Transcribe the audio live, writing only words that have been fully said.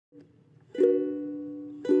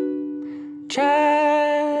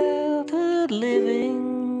childhood living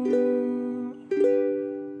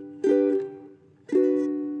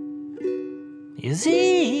is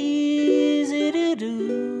easy to do.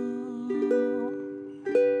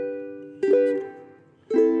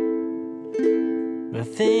 The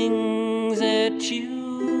things that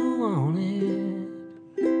you wanted,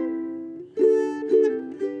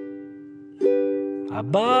 I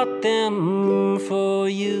bought them for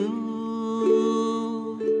you.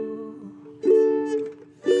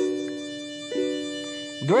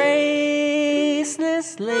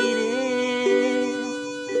 Graceless lady,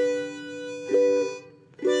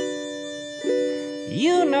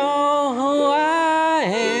 you know who I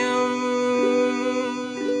am.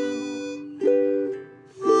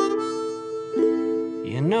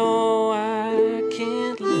 You know I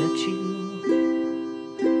can't let you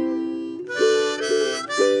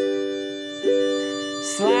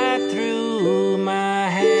slide through my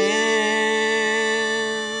hands.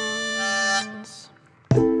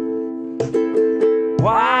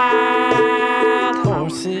 Wild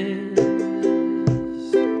horses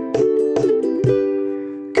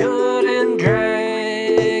couldn't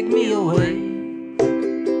drag me away.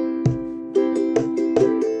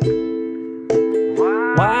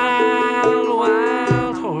 Wild,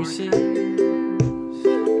 wild horses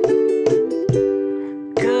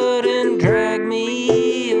couldn't drag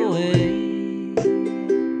me away.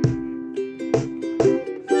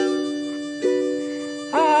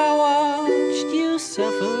 I watched you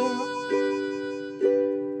suffer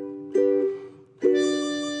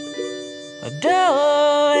a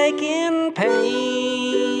dull aching pain.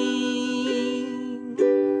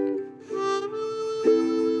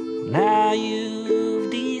 Now you've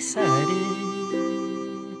decided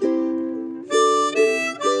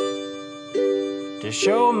to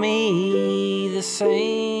show me the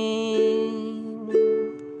same.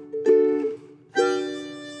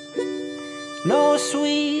 No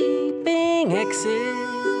sweeping exit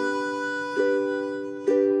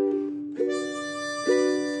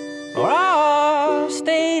or off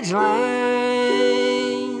stage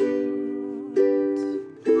lines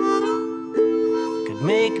could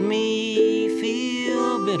make me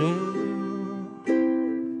feel bitter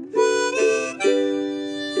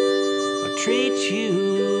or treat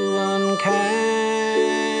you unkind.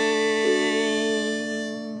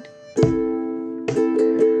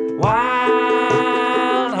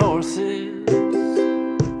 Wild horses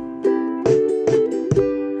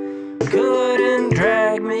couldn't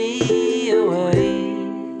drag me away.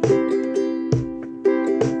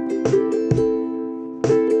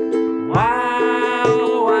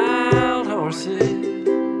 Wild, wild horses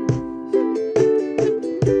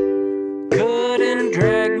couldn't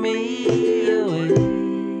drag me away.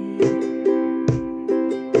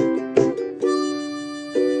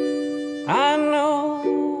 I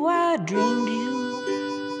know I dreamed you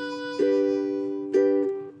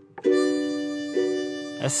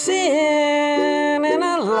a sin and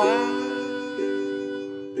a lie.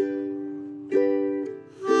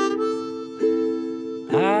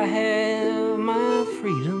 I have my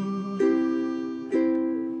freedom,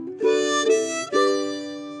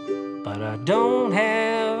 but I don't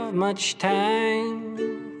have much time.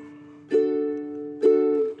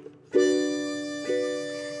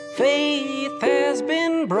 Faith has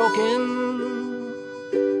been broken,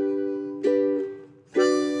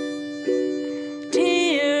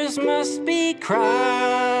 tears must be cried.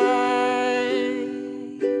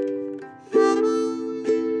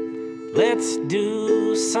 Let's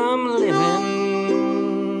do some living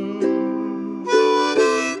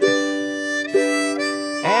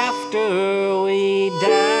after we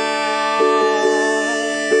die.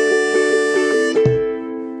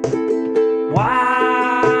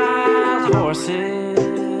 Wild horses